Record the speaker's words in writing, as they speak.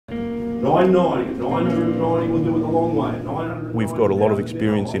990, 990 we'll do it the long way. 900. We've got a lot of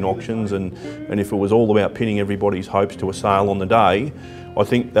experience in auctions, and if it was all about pinning everybody's hopes to a sale on the day, I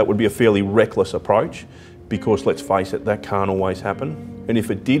think that would be a fairly reckless approach, because let's face it, that can't always happen. And if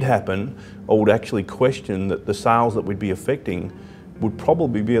it did happen, I would actually question that the sales that we'd be affecting would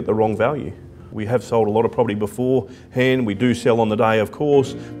probably be at the wrong value. We have sold a lot of property beforehand, we do sell on the day of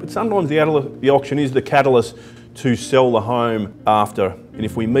course, but sometimes the auction is the catalyst to sell the home after. And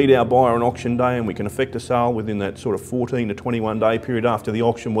if we meet our buyer on auction day and we can effect a sale within that sort of 14 to 21 day period after the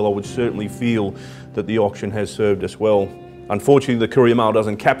auction, well, I would certainly feel that the auction has served us well. Unfortunately, the courier mail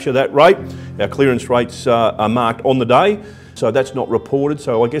doesn't capture that rate. Our clearance rates are marked on the day, so that's not reported.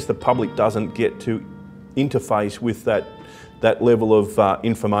 So I guess the public doesn't get to interface with that level of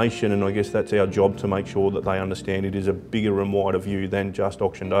information, and I guess that's our job to make sure that they understand it is a bigger and wider view than just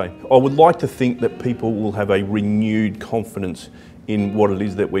auction day. I would like to think that people will have a renewed confidence in what it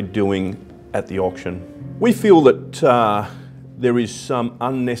is that we're doing at the auction. We feel that there is some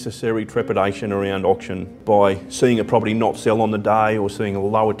unnecessary trepidation around auction by seeing a property not sell on the day or seeing a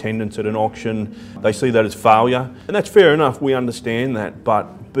low attendance at an auction. They see that as failure, and that's fair enough, we understand that,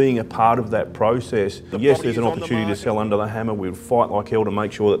 but being a part of that process, yes, there's an opportunity to sell under the hammer. We'll fight like hell to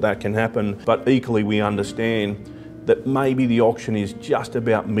make sure that that can happen, but equally we understand that maybe the auction is just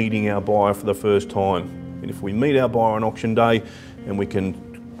about meeting our buyer for the first time. And if we meet our buyer on auction day and we can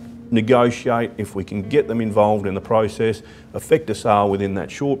negotiate, if we can get them involved in the process, effect a sale within that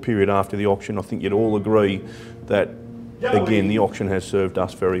short period after the auction, I think you'd all agree that, again, the auction has served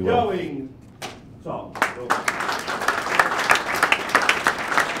us very well.